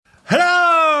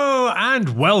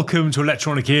and welcome to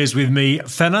Electronic Ears with me,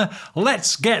 Fenner.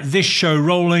 Let's get this show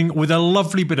rolling with a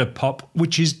lovely bit of pop,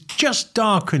 which is just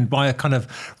darkened by a kind of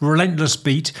relentless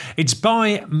beat. It's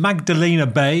by Magdalena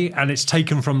Bay, and it's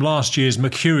taken from last year's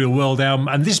Mercurial World album,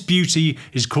 and this beauty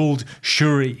is called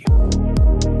Shuri.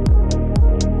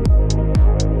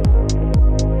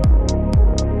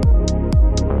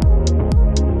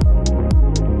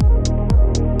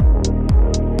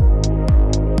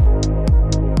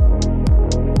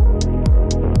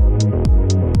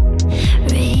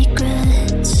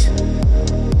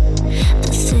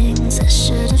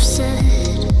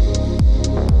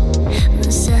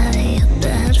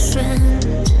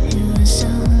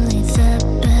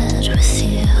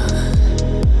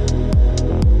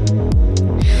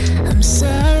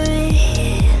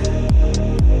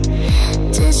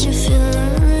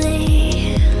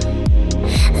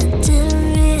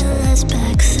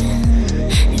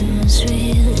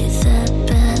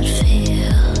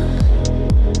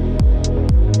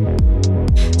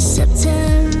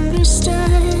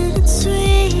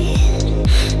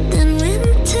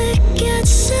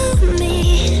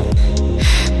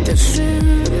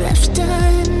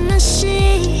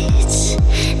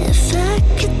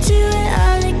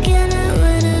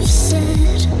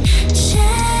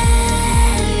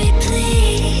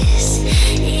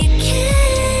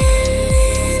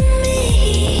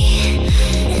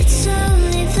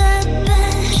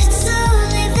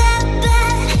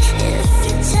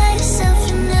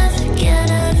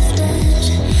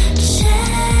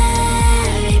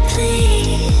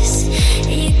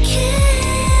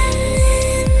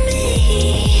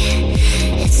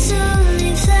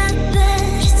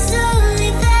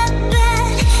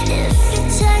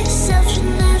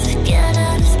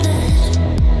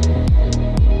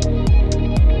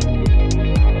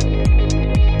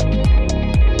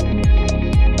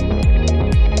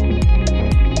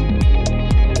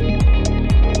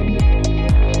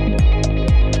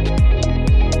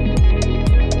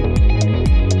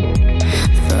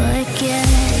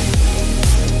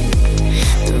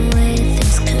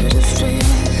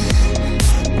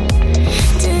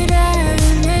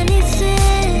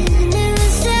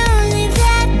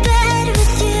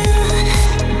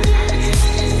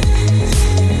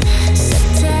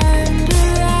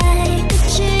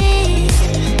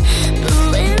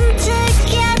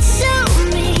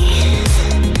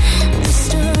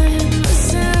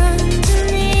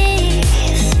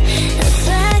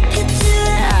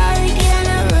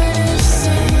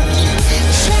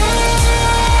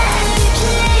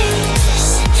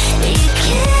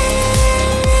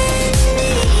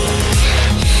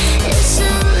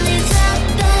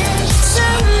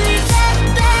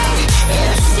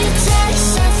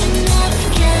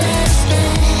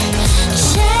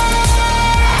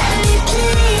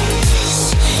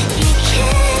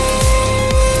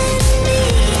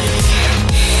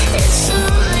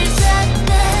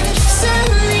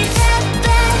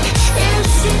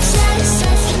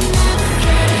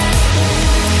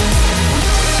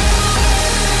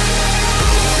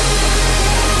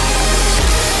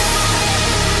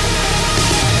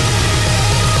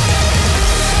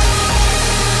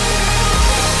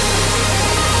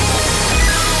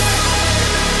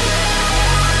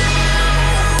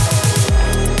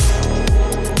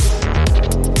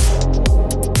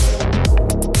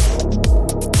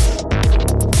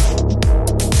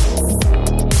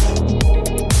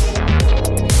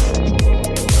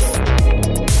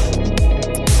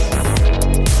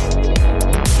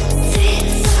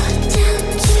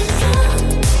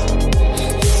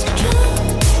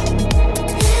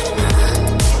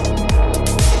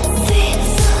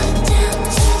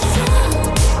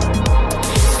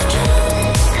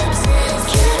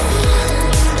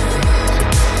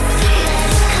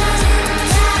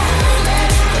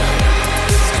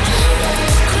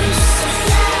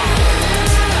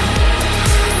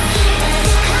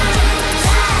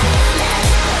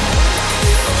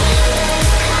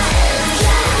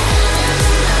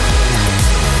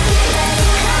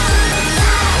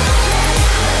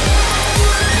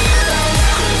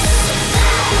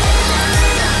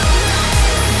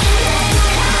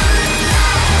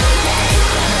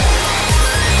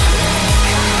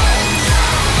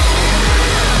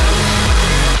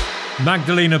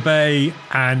 Magdalena Bay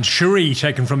and Shuri,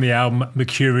 taken from the album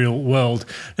Mercurial World.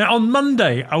 Now, on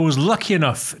Monday, I was lucky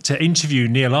enough to interview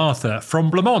Neil Arthur from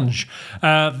Blancmange.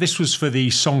 This was for the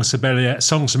Song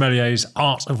Sommelier's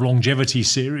Art of Longevity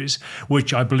series,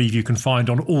 which I believe you can find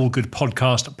on all good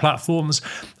podcast platforms.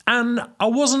 And I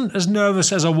wasn't as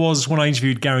nervous as I was when I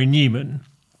interviewed Gary Newman.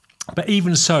 But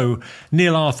even so,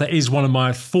 Neil Arthur is one of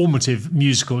my formative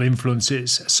musical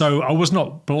influences, so I was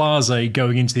not blasé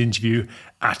going into the interview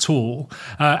at all.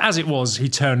 As it was, he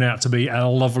turned out to be a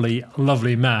lovely,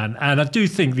 lovely man, and I do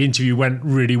think the interview went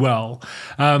really well.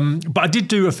 But I did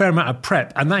do a fair amount of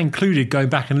prep, and that included going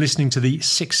back and listening to the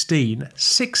 16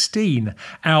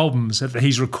 albums that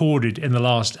he's recorded in the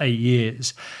last 8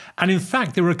 years. And in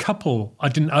fact, there were a couple I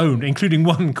didn't own, including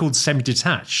one called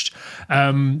Semi-Detached,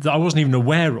 that I wasn't even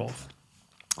aware of.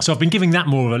 So I've been giving that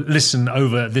more of a listen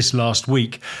over this last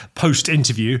week,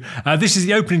 post-interview. This is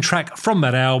the opening track from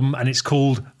that album, and it's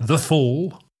called The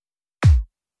Fall.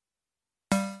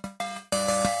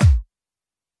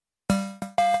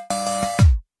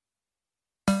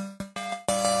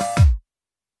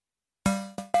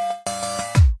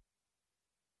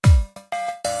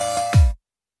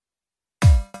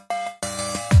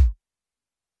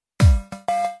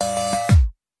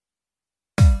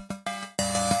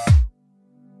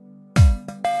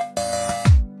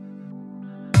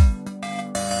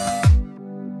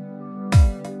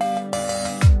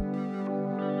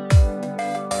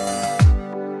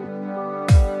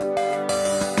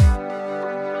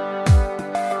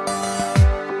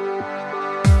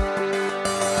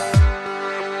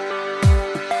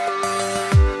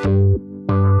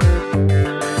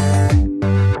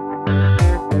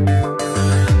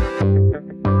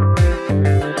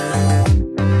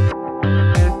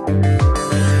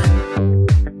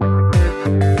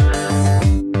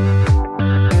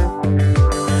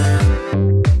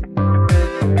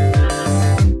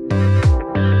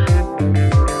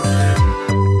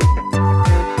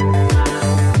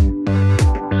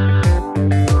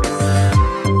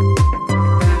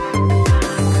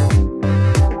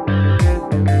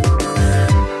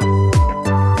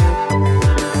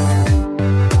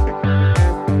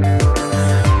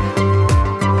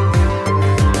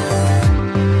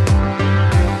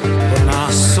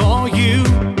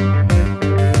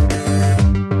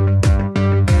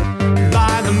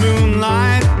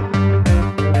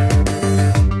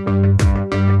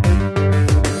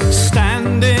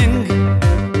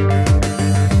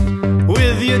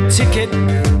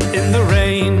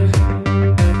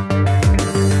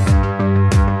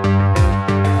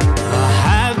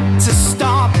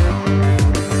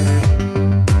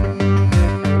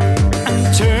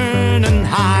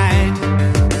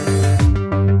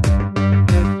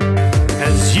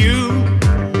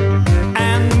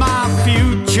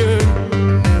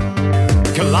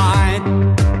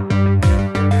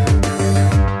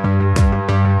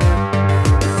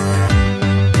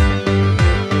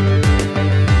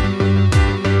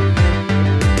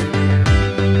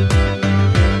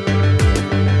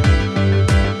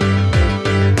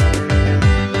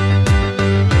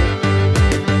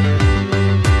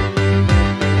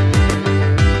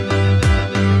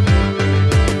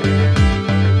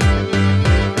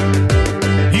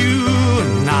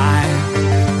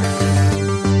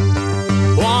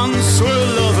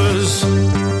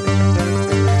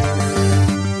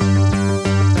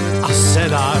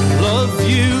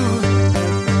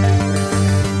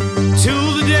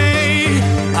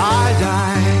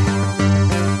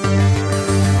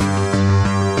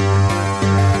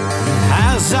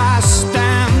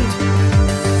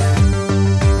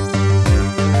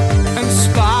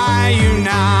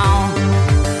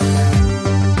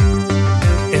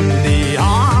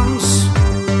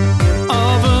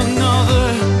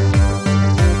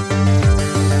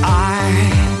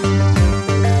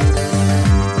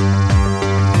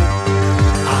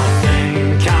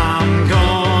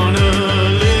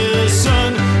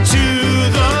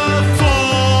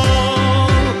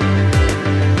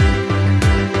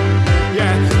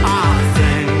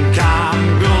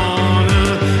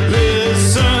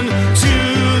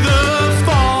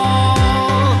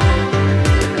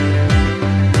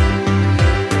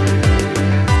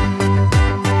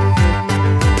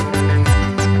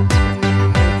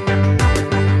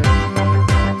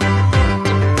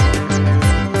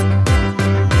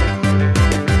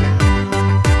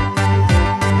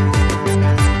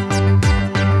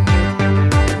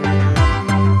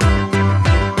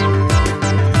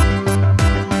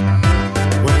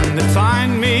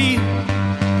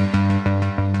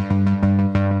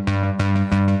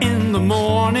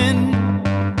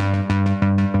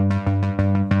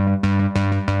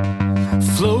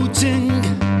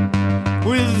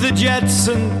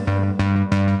 Jetson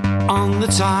on the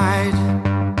tide.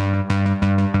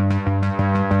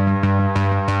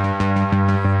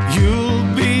 You'll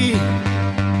be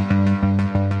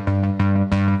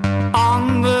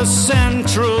on the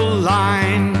central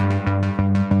line,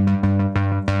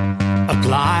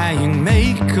 applying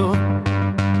makeup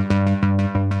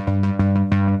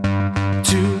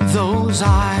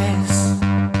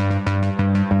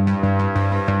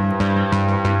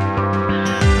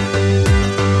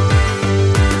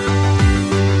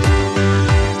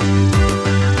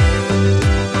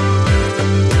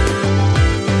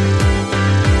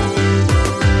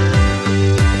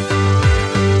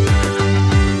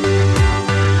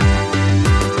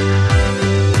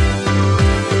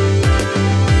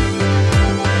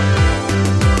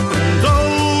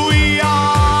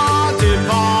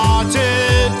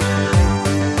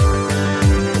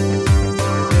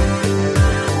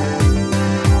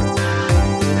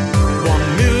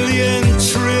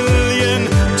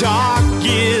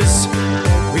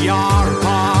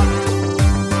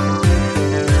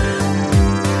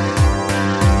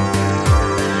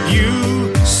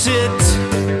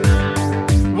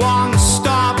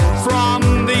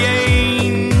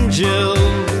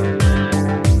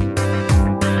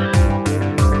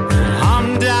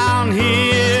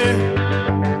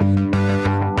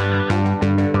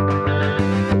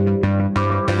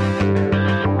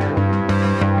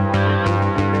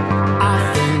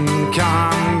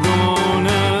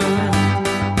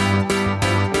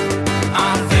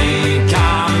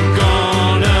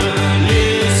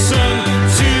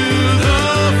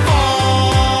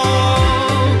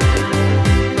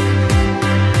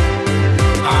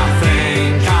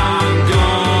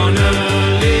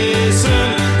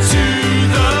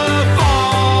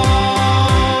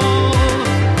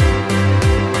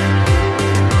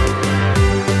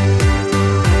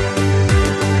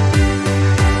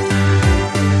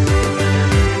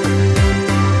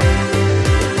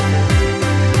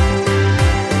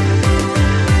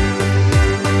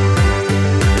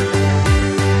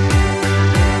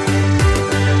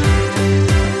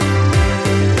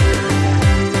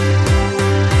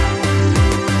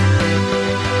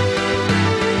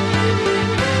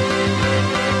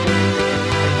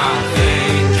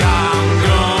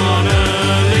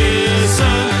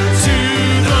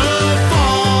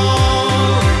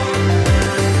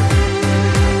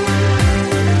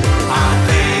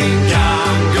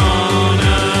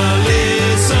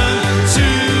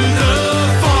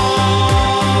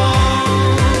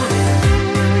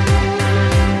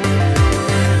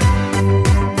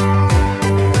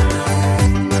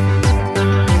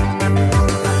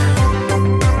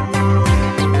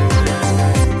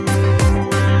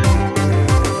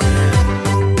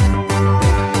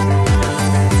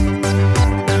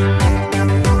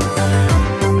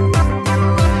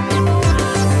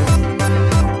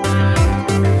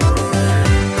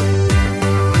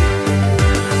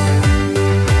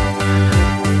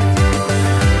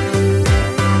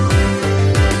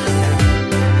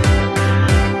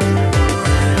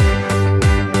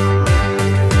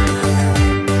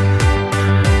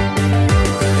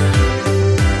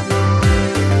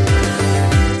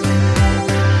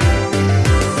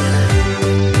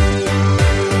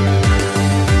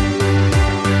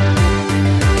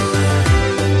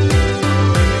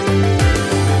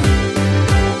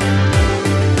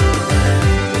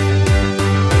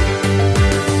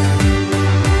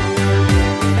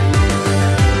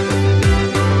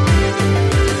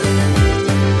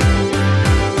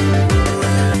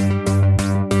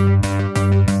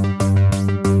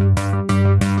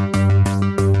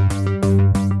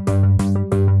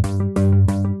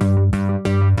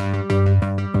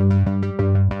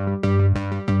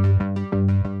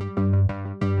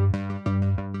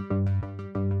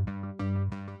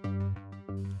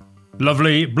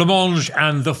Lovely. Blancmange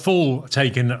and The Fall,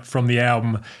 taken from the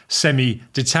album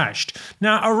Semi-Detached.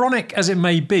 Now, ironic as it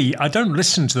may be, I don't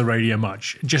listen to the radio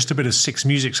much, just a bit of Six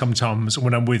Music sometimes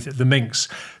when I'm with the Minx.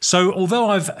 So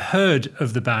although I've heard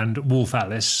of the band Wolf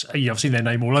Alice, I've seen their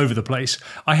name all over the place,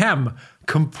 I am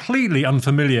completely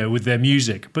unfamiliar with their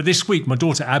music. But this week, my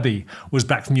daughter Abby was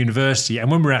back from university,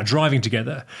 and when we were out driving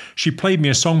together, she played me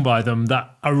a song by them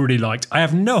that I really liked. I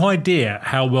have no idea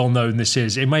how well known this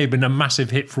is. It may have been a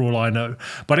massive hit for all I know,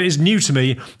 but it is new to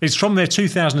me. It's from their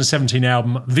 2017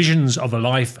 album, Visions of a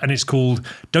Life, and it's called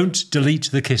Don't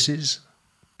Delete the Kisses.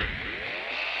 You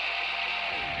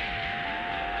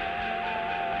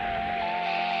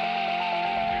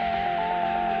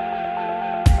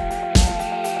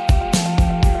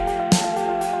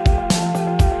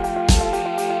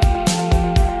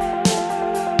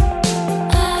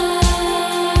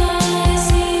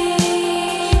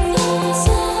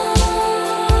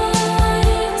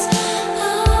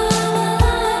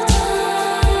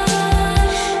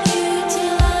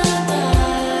till I die.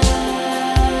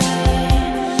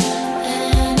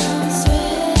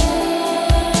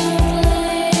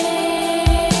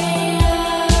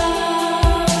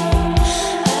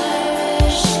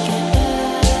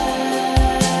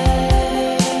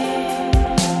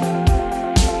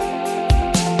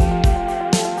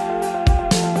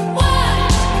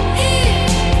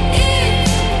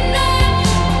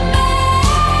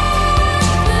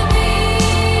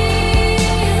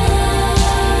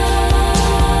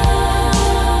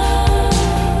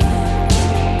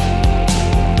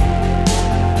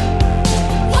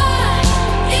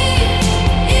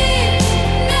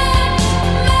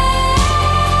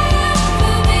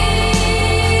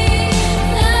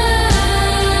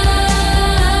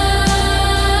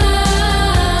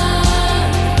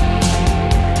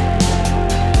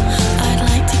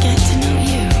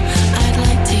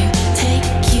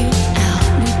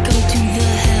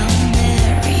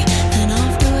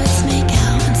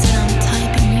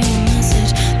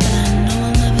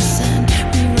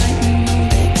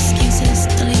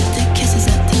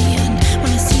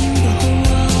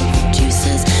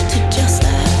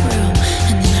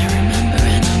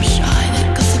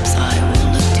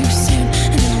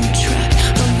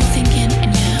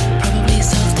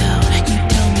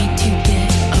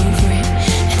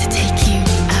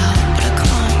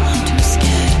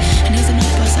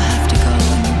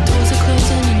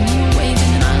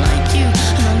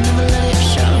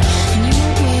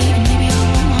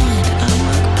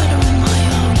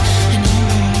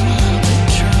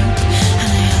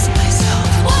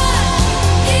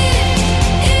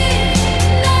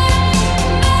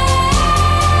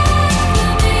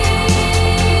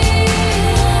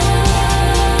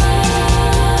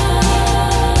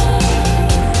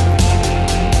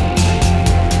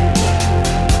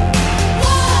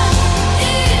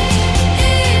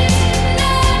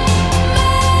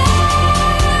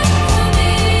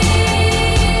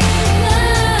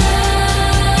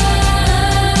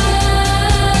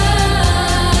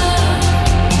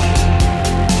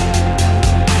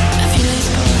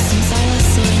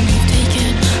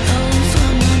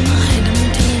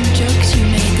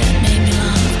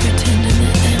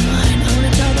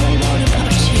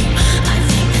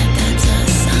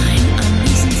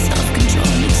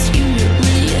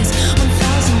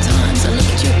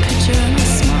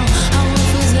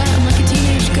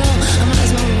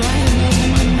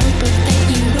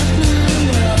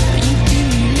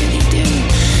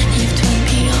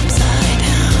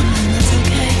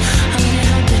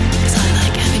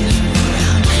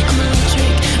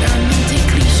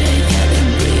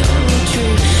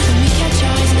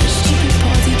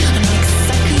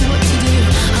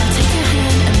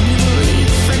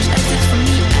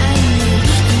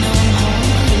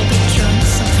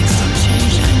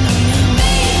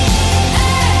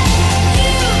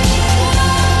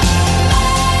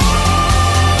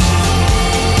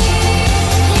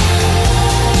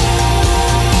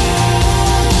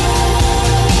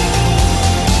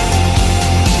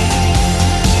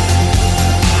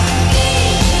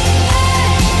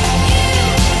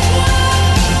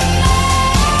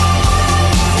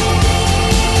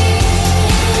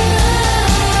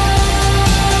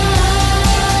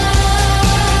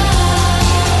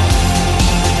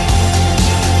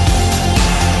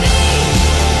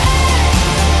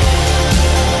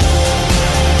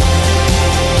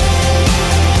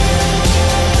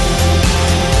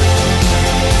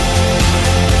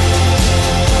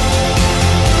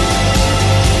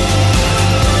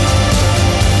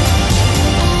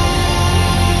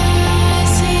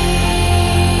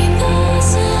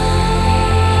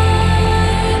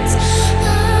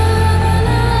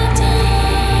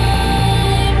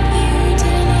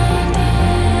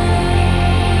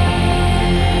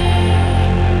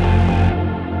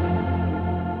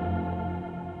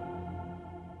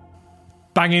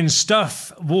 Banging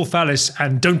stuff, Wolf Alice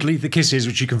and Don't Delete the Kisses,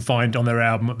 which you can find on their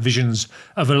album Visions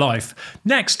of a Life.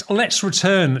 Next, let's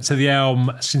return to the album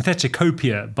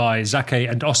Syntheticopia by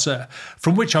Zake and Ossa,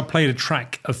 from which I played a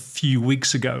track a few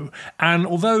weeks ago. And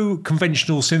although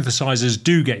conventional synthesizers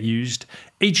do get used,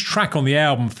 each track on the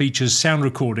album features sound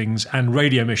recordings and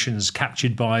radio missions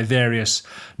captured by various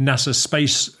NASA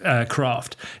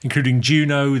spacecraft, including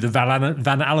Juno, the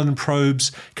Van Allen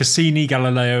probes, Cassini,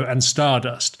 Galileo, and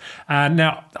Stardust. And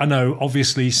now, I know,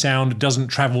 obviously, sound doesn't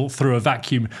travel through a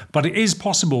vacuum, but it is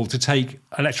possible to take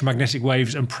electromagnetic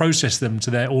waves and process them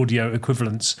to their audio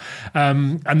equivalents.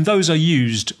 And those are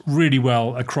used really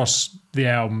well across the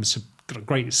album. So got a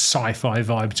great sci-fi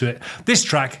vibe to it. This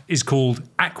track is called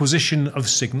Acquisition of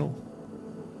Signal.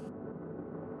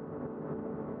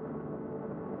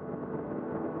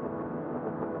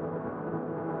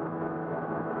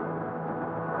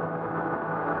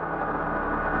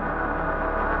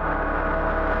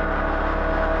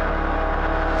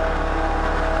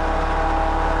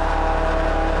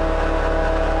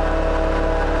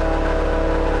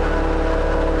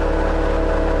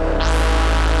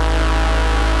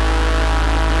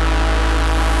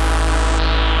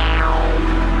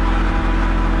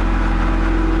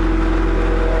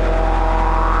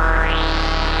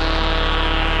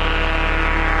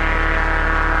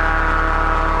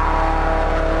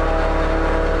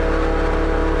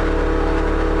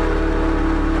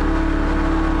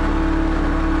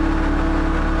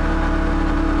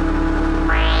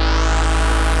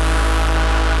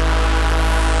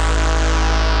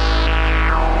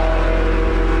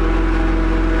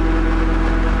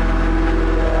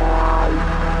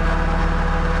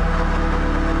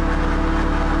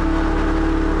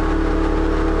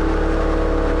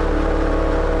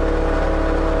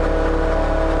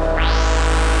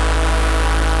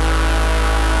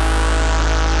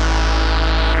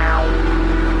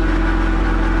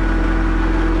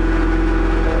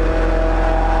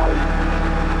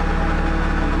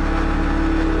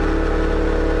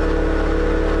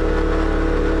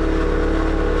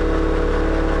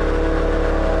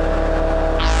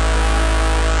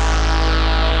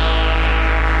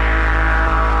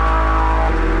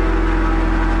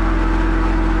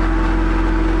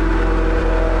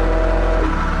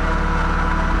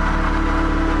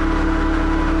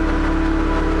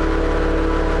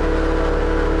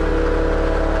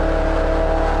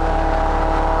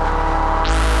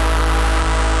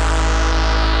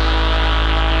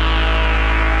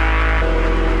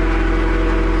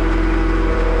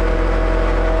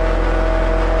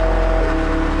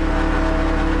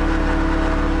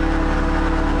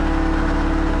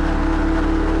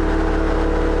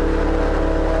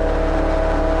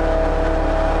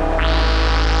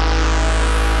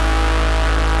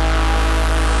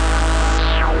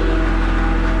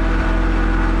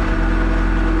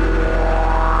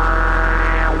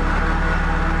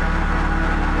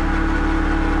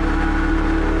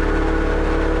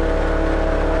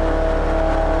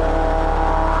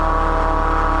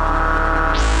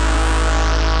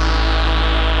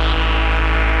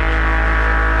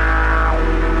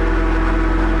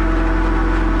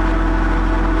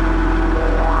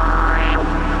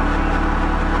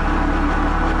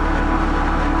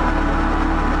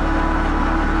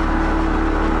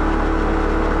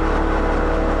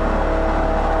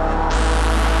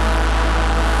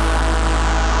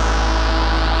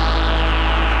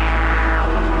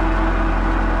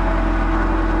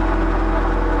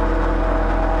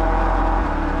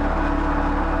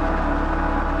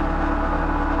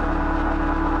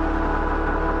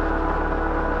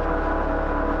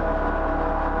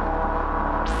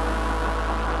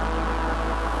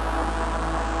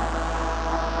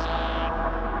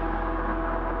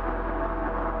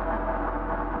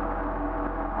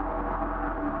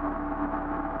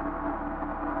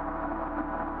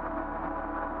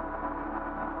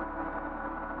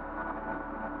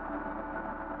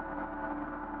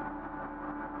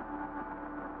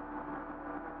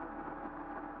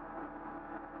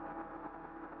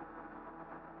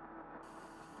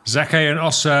 Zake and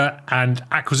Ossa and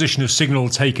Acquisition of Signal,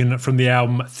 taken from the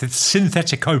album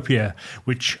Syntheticopia,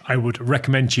 which I would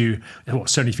recommend to you. Well,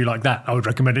 certainly if you like that, I would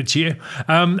recommend it to you.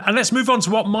 And let's move on to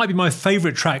what might be my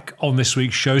favourite track on this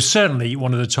week's show, certainly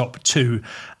one of the top two.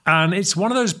 And it's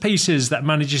one of those pieces that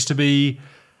manages to be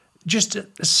just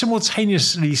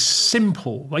simultaneously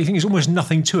simple. Like, you think there's almost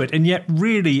nothing to it, and yet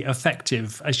really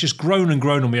effective. It's just grown and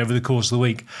grown on me over the course of the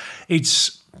week.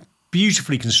 It's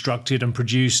beautifully constructed and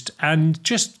produced and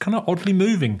just kind of oddly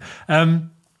moving.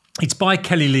 It's by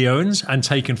Kelly Lee Owens and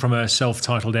taken from her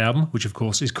self-titled album, which of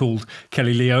course is called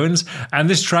Kelly Lee Owens. And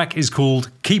this track is called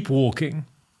Keep Walking.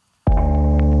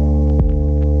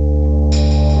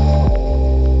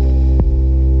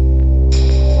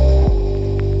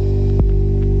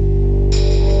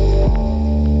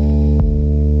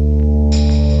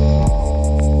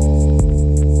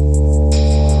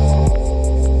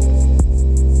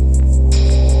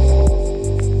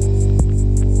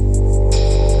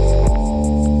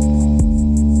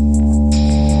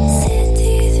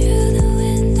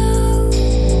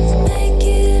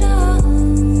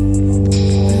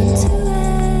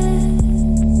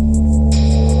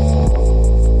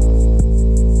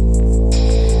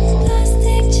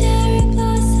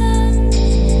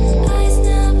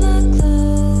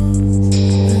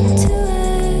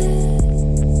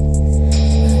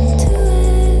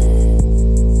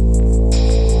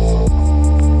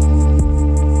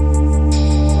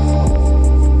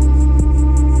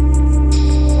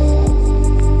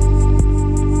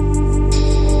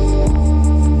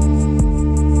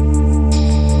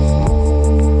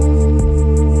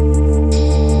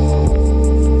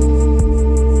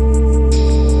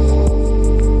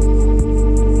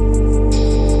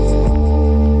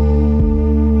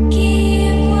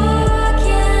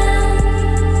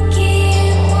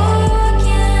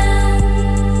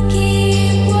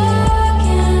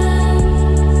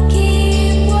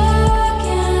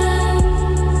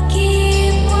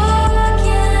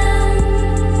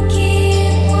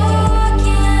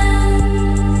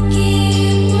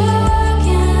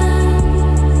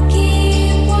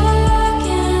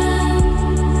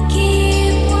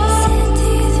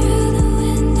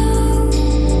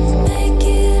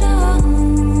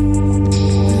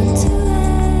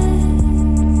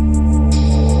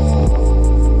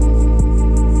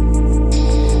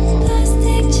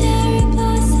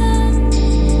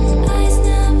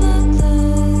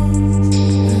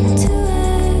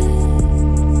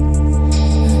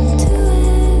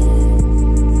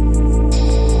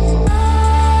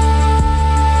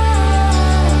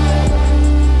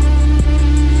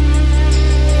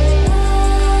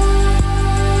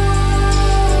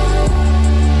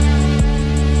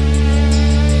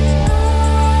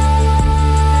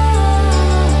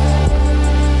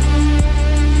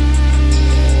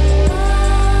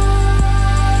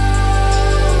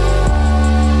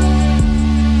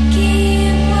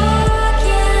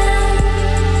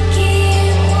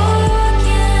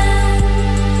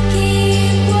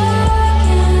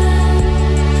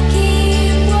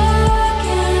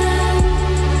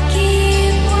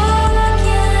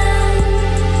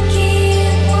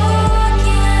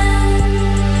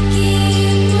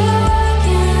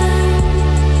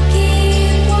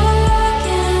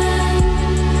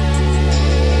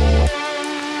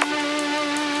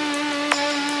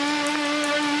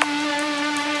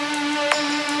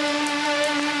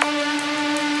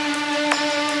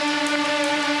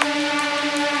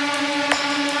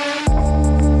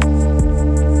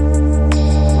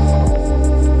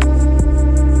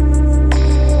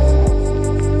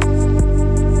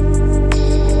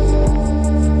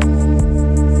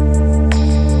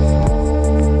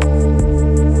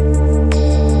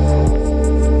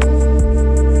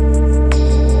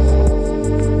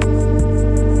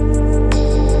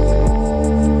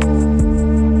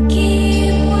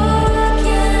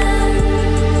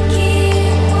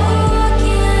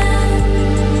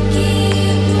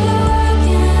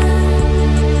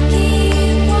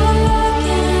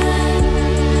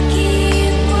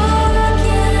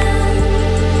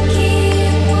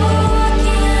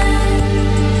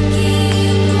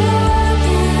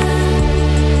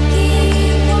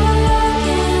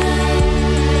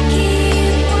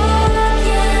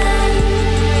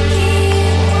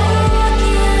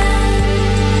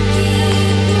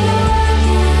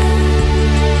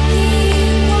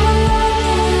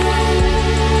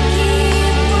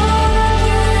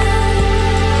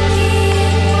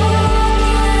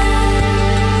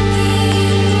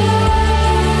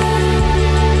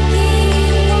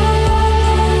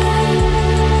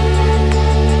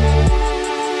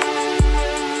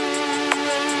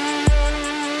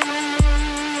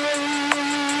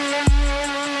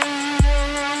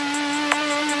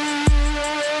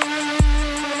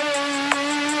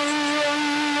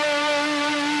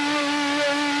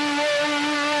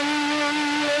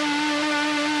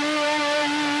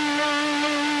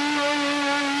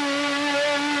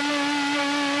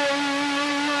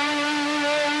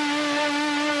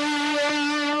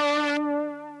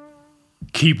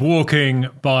 Keep Walking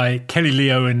by Kelly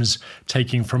Lee Owens,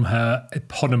 taking from her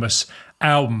eponymous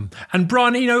album. And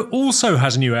Brian Eno also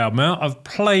has a new album out. I've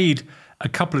played a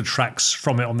couple of tracks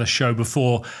from it on the show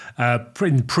before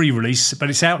in pre-release, but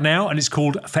it's out now and it's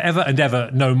called Forever and Ever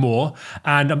No More.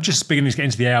 And I'm just beginning to get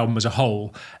into the album as a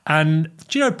whole. And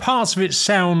do you know, parts of it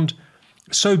sound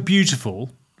so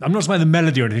beautiful. I'm not talking about the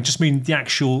melody or anything, just mean the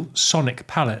actual sonic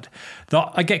palette,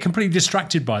 that I get completely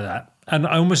distracted by that. And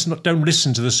I almost don't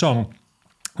listen to the song.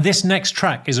 This next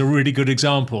track is a really good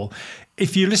example.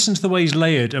 If you listen to the way he's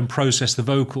layered and processed the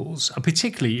vocals, and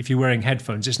particularly if you're wearing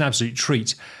headphones, it's an absolute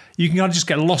treat. You can kind of just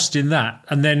get lost in that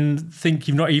and then think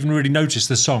you've not even really noticed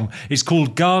the song. It's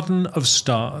called Garden of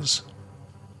Stars.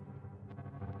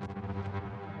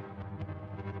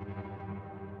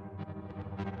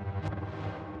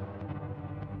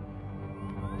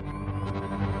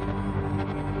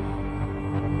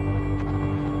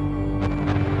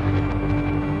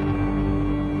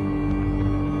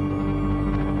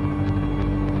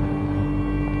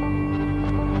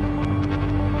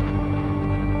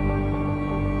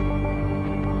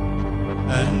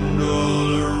 And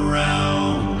all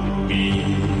around me,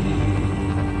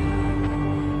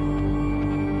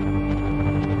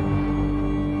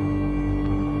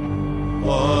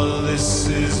 all this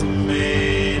is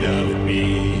made of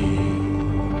me.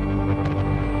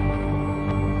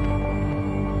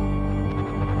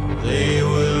 They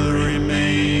will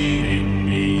remain in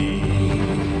me.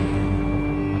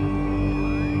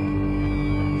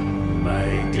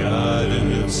 My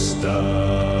garden of stars.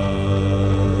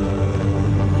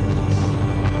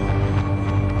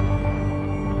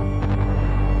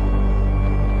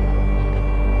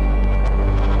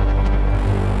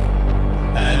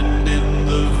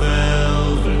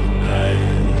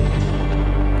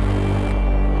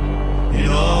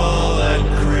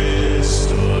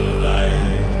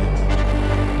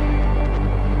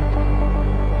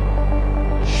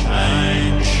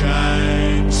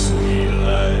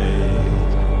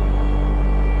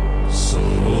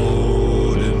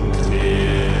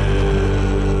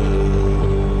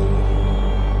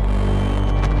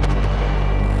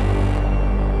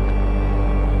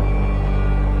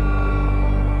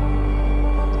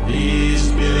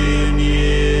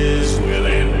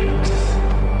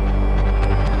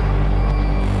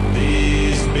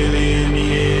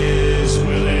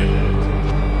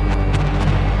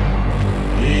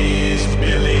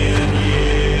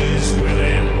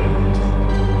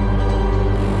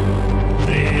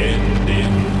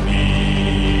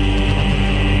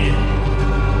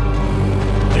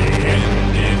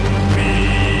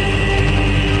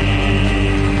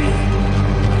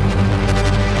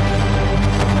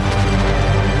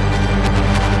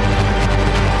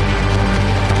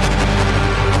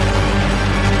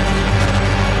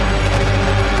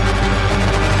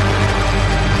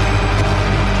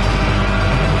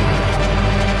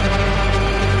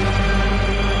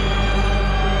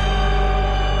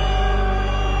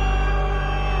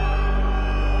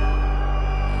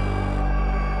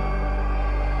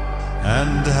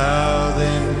 And how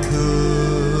then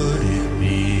could it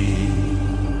be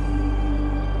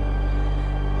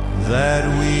that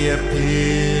we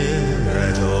appear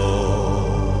at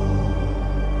all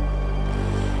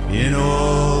in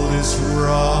all this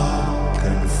rock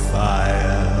and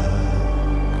fire,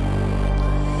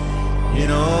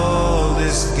 in all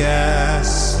this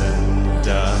gas and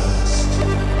dust?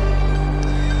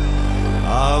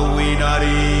 Are we not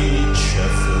each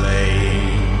aflame?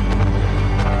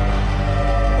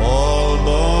 All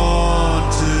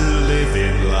born to live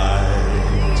in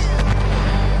light,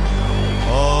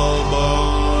 all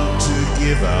born to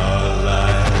give our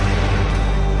life.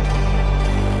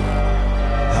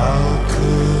 How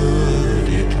could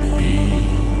it be?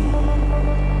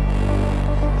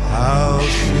 How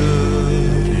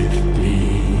should it be?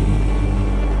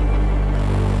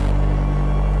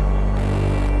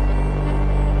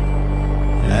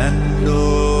 And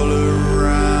all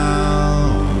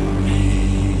around me,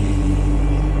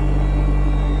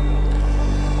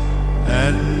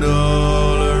 and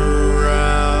all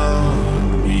around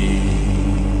me,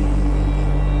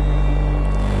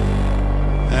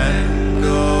 and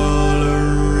all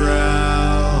around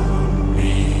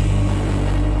me,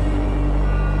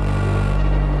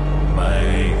 my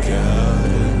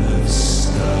garden of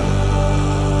stars.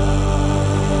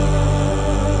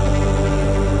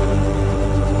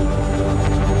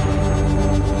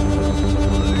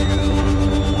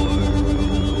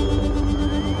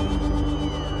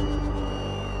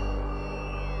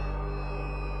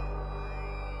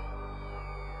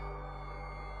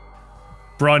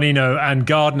 Brian Eno and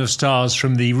Garden of Stars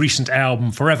from the recent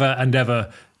album Forever and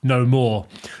Ever no more.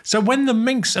 So when the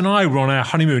Minx and I were on our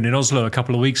honeymoon in Oslo a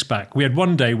couple of weeks back, we had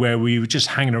one day where we were just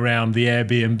hanging around the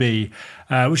Airbnb,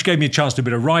 which gave me a chance to do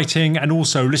a bit of writing and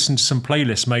also listen to some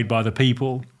playlists made by the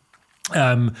people.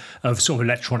 Of sort of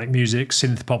electronic music,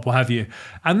 synth pop, what have you.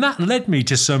 And that led me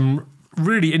to some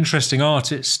really interesting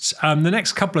artists. The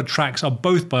next couple of tracks are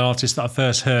both by artists that I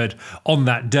first heard on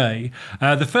that day.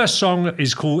 The first song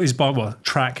is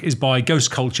by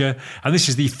Ghost Culture, and this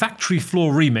is the Factory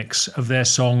Floor remix of their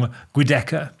song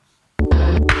Guideka.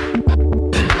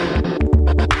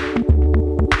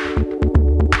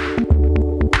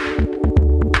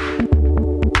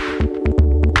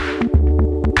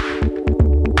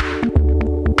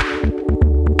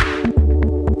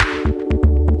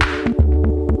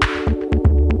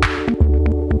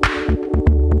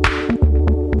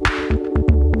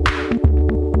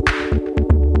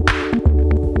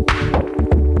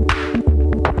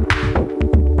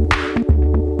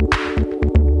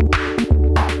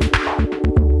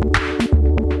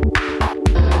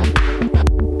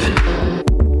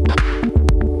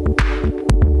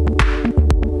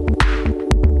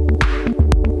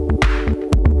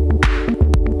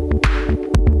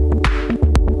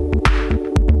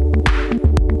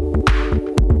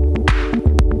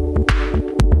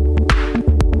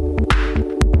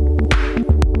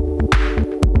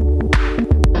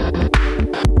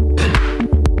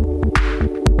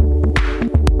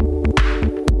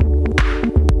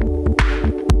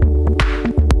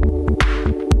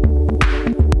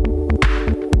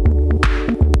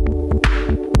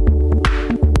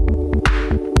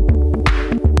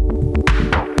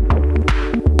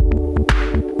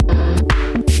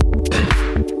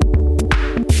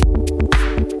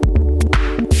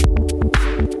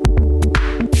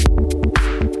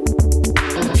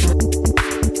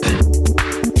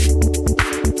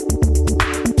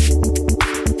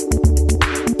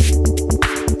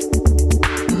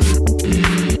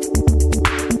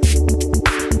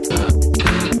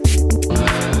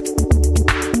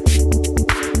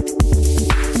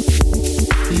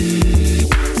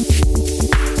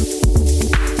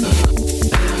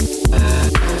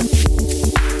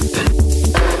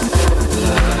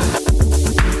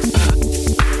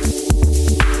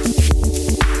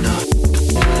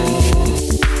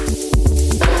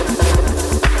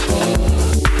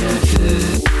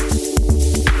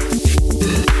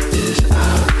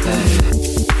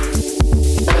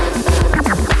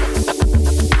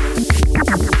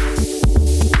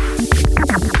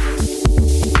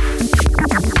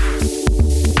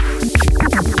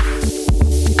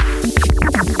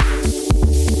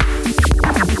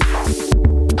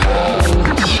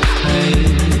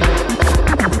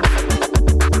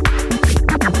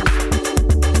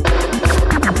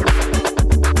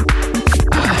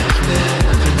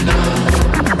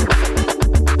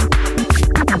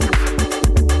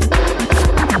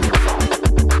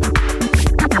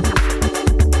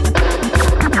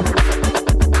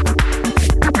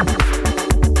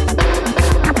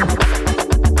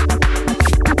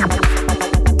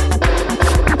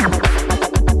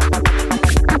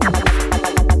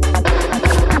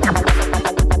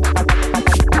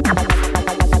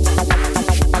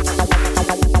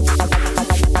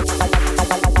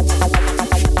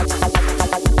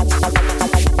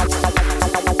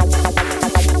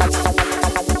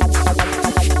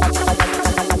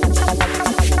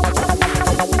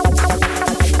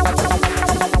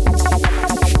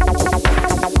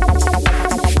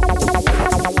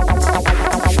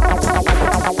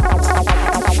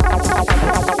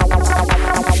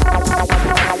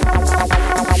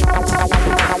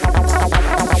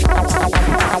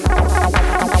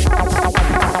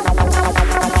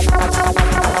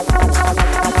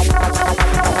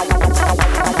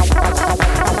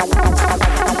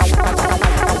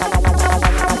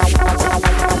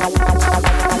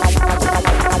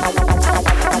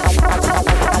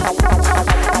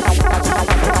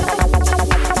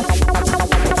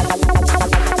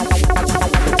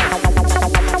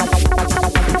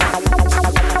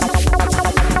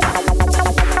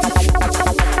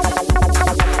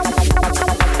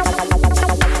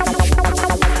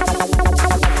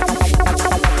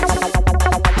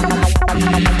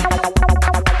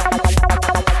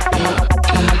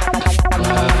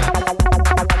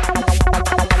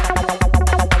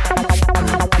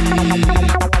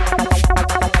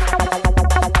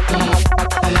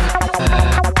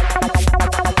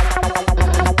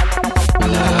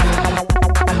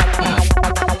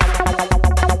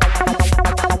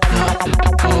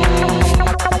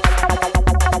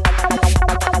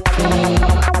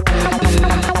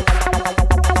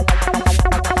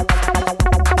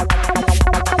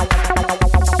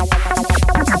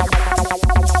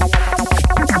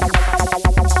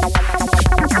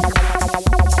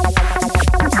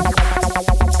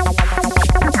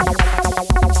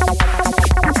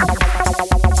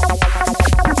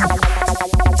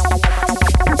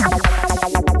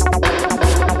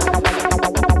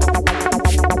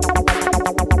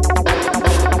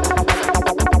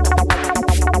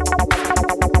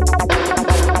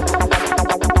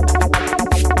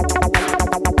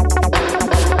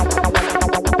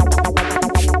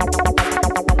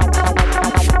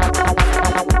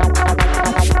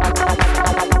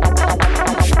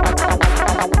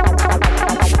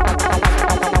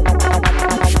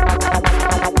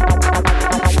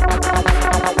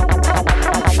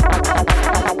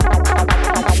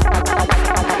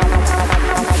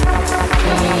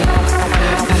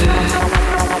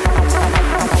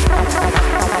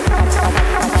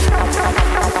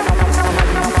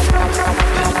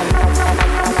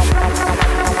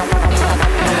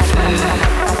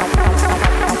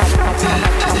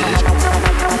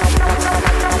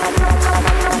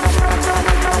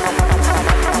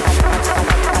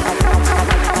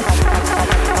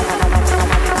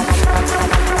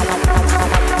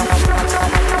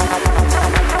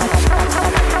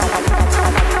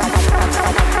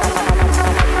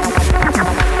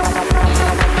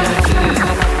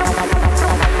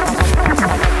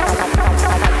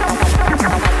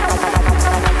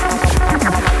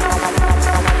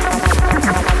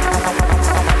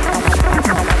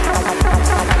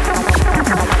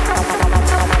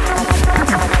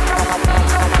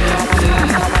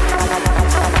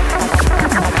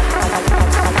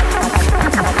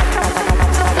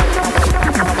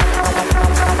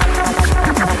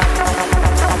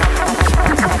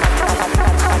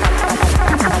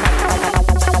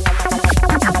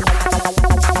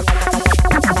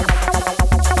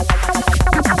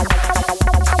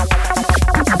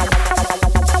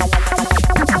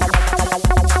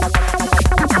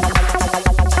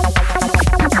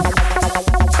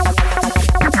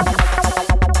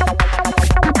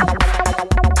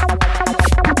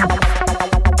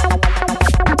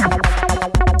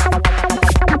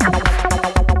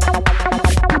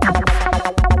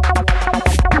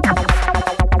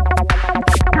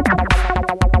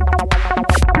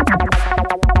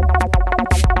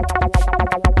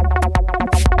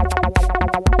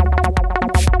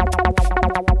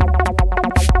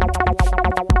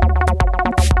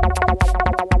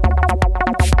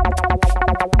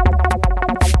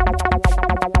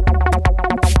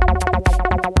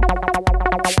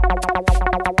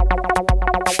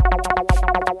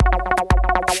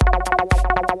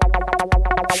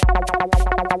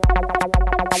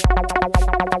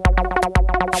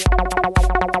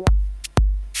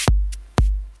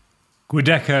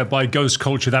 Guideca by Ghost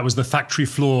Culture. That was the Factory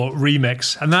Floor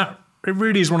remix. And it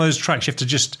really is one of those tracks you have to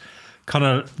just kind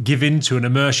of give into and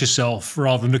immerse yourself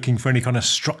rather than looking for any kind of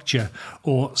structure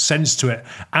or sense to it.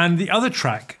 And the other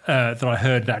track that I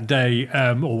heard that day,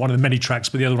 or one of the many tracks,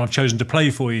 but the other one I've chosen to play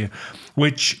for you,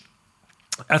 which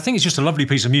I think is just a lovely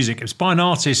piece of music. It's by an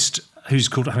artist who's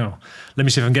called, hang on, let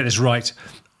me see if I can get this right.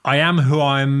 I am Amy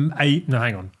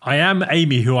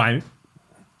who I'm,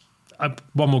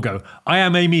 one more go. I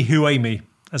am Amy who Amy.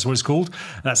 That's what it's called.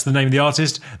 That's the name of the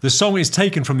artist. The song is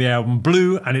taken from the album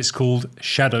Blue and it's called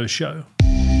Shadow Show.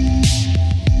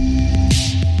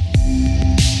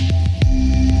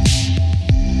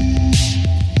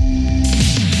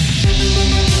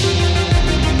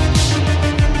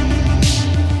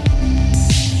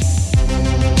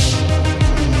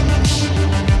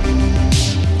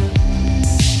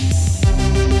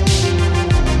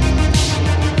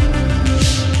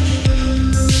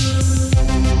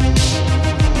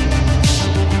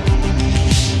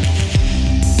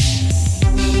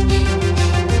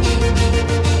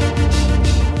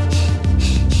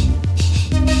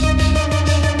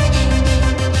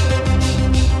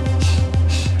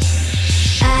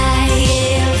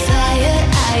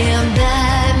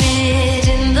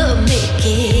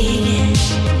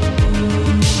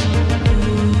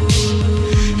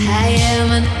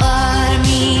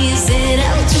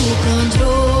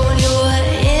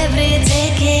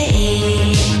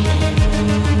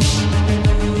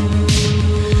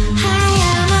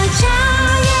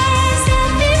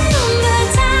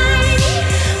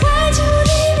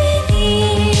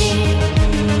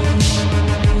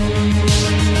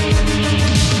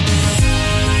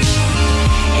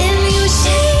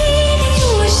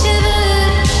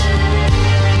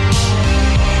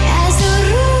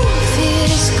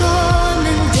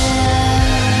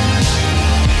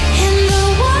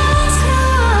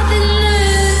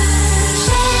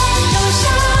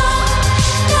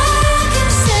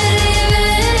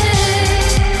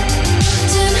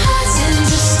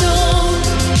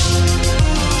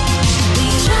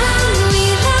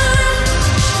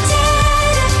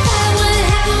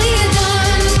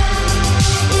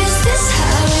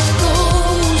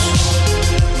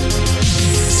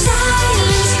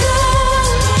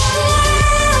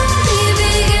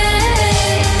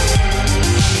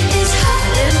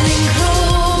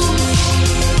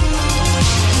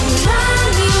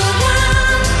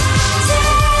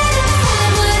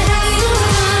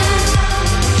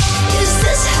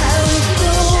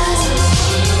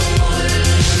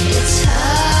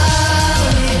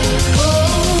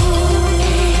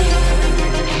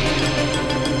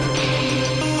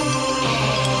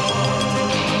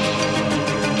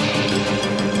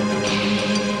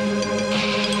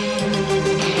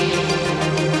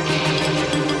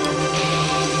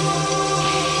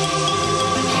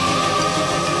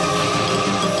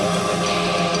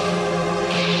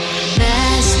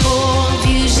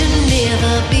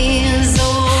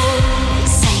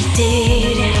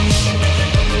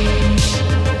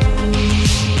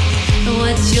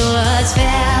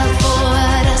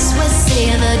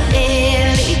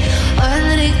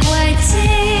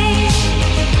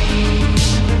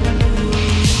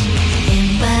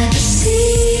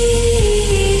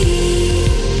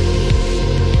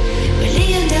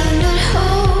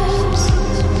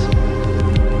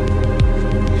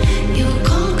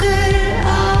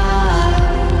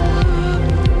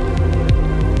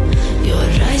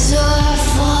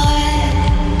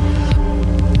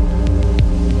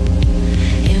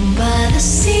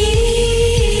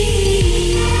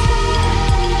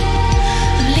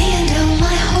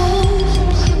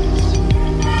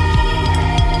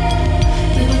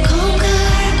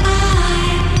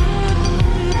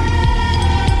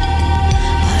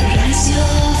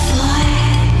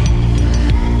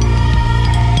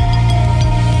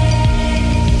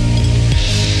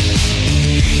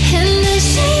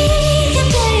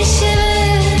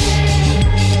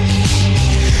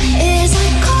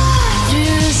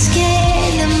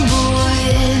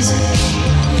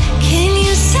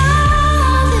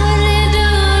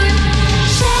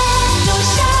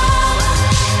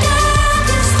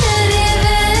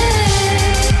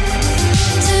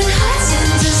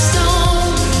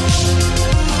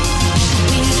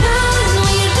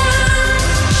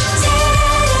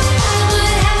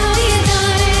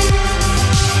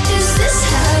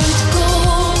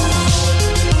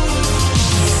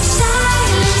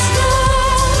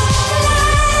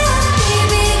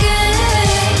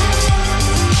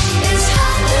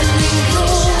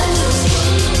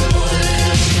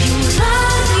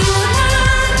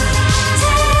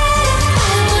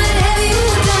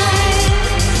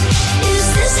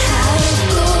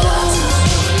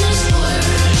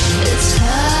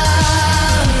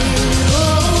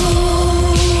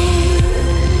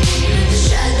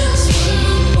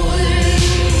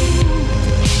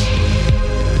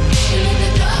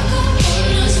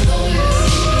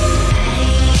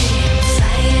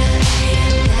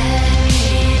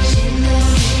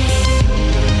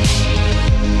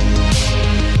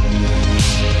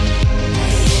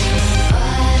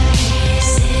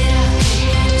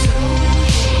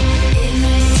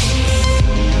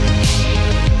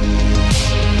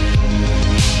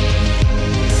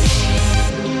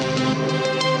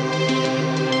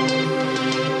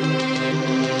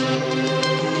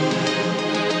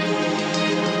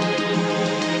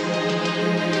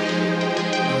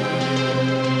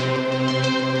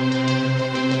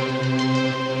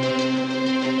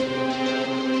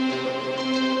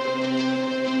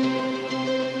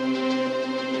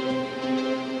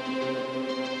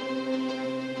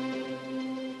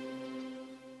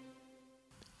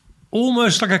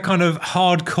 almost like a kind of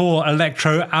hardcore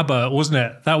electro ABBA, wasn't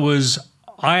it? That was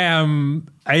I Am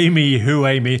Amy Who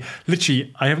Amy.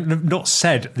 Literally, I have not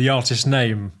said the artist's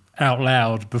name out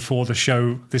loud before the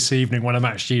show this evening when I'm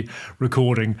actually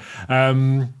recording.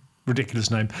 Ridiculous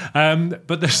name.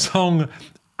 But the song,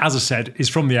 as I said, is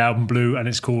from the album Blue, and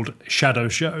it's called Shadow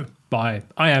Show by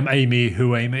I Am Amy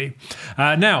Who Amy.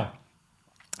 Now,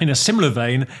 in a similar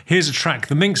vein, here's a track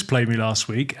the Minx played me last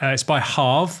week. It's by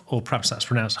Harve, or perhaps that's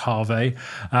pronounced Harvey.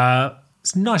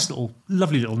 It's a nice little,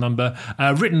 lovely little number,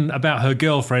 written about her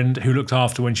girlfriend who looked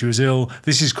after when she was ill.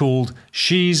 This is called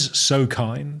She's So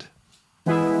Kind.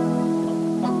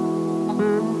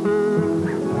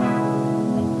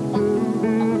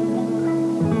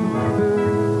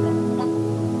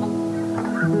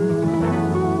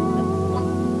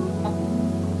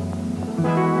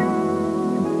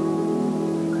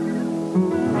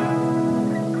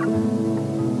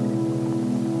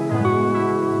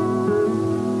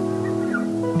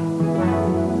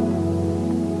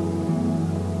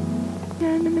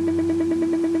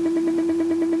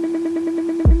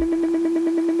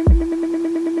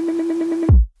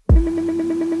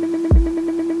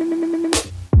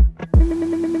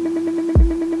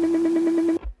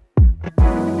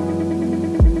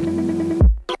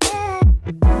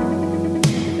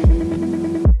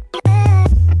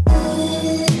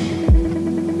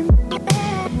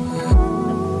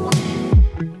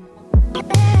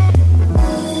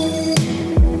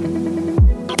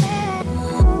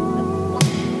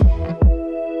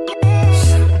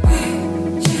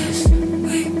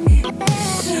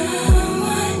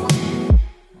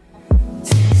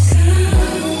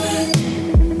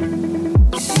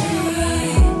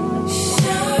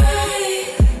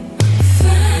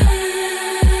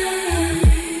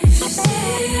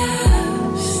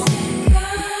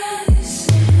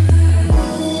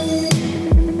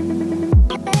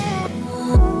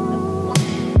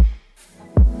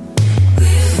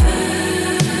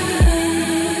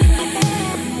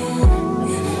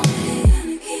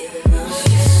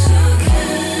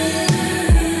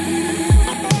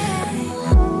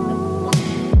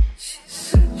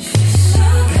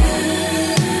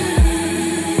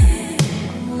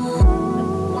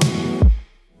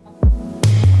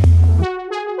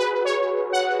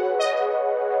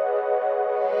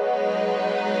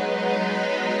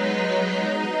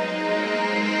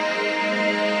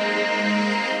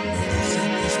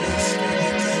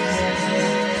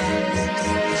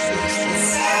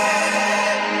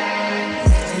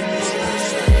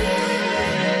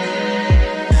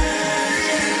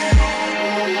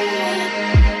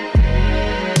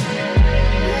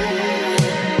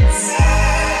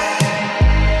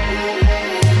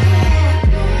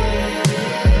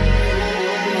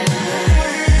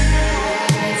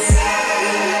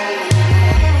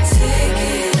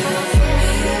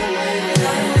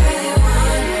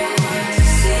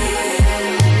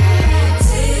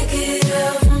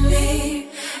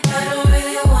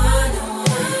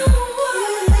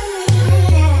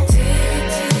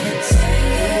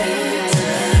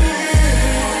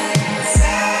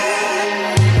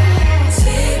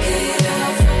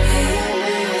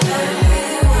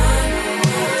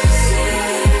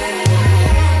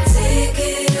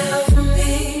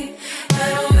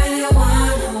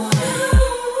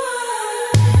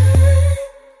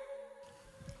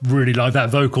 Really like that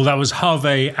vocal. That was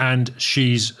Harvey and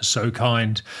She's So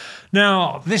Kind.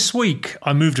 Now, this week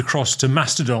I moved across to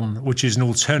Mastodon, which is an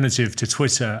alternative to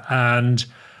Twitter, and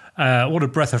what a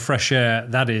breath of fresh air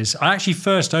that is. I actually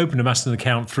first opened a Mastodon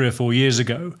account 3 or 4 years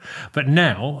ago, but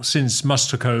now, since Musk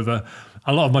took over,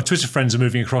 a lot of my Twitter friends are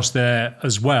moving across there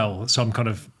as well, so I'm kind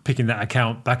of picking that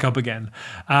account back up again.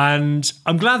 And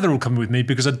I'm glad they're all coming with me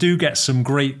because I do get some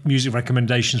great music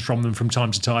recommendations from them from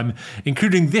time to time,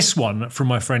 including this one from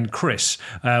my friend Chris,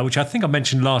 which I think I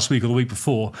mentioned last week or the week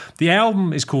before. The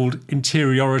album is called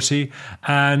Interiority,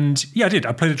 and yeah, I did.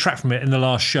 I played a track from it in the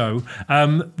last show.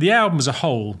 The album as a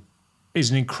whole is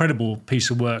an incredible piece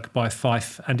of work by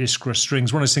Fife and Iskra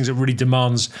Strings, one of those things that really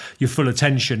demands your full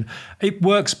attention. It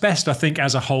works best, I think,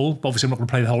 as a whole. Obviously, I'm not going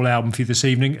to play the whole album for you this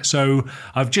evening, so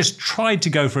I've just tried to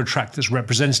go for a track that's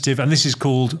representative, and this is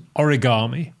called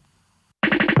Origami.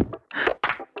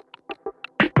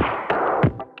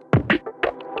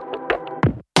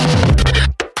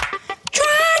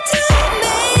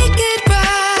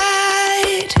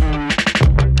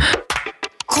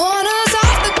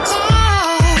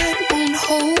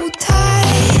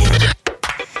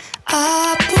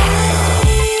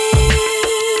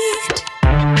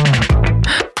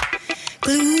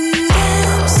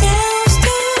 Themselves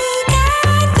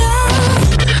together,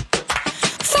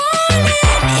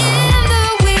 falling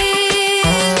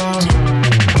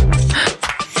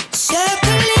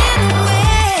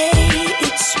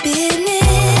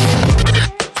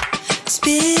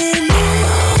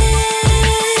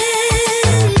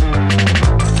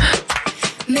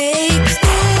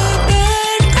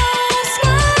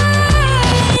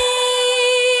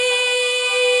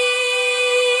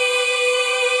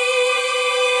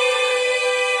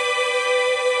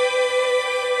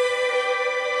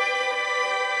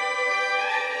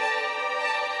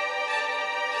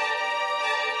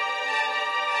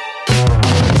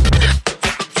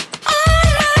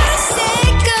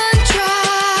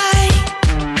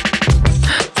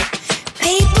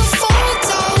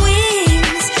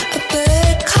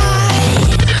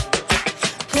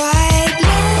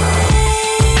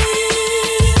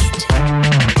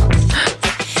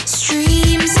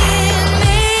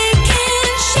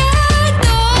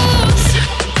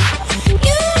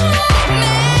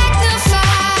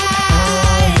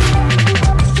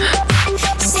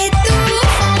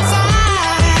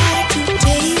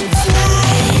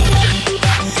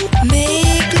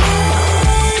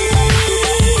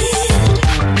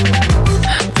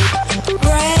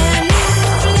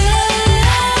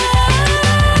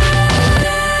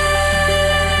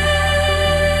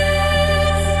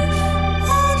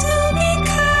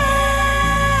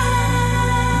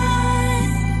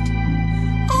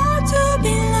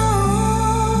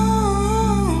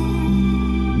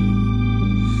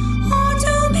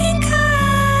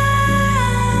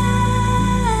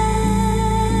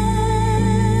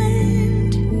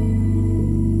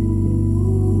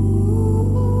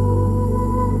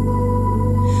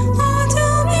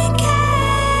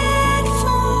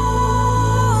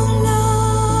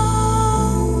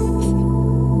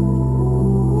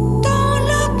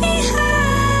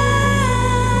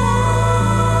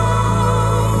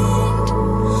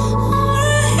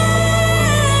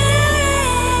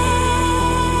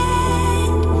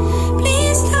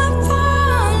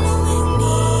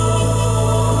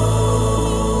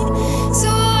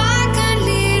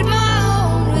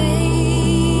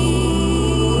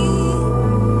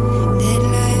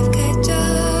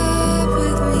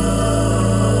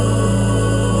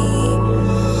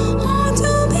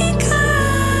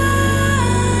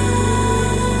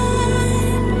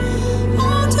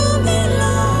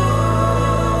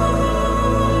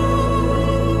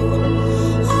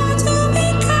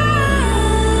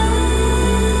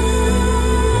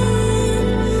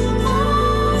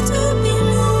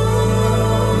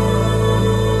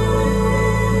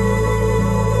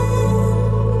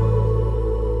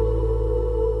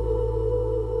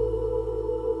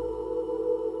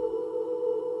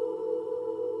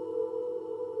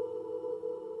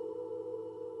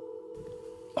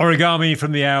Origami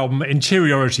from the album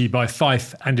Interiority by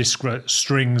Fife and Iskra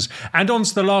Strings. And on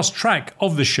to the last track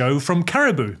of the show from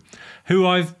Caribou, who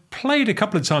I've played a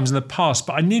couple of times in the past,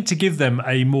 but I need to give them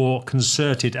a more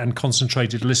concerted and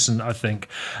concentrated listen, I think.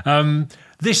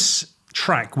 This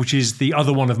track, which is the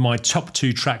other one of my top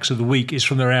 2 tracks of the week, is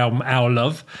from their album Our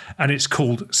Love, and it's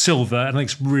called Silver, and I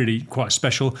think it's really quite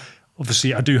special.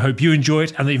 Obviously, I do hope you enjoy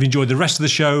it and that you've enjoyed the rest of the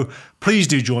show. Please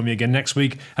do join me again next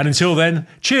week. And until then,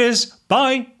 cheers.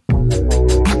 Bye.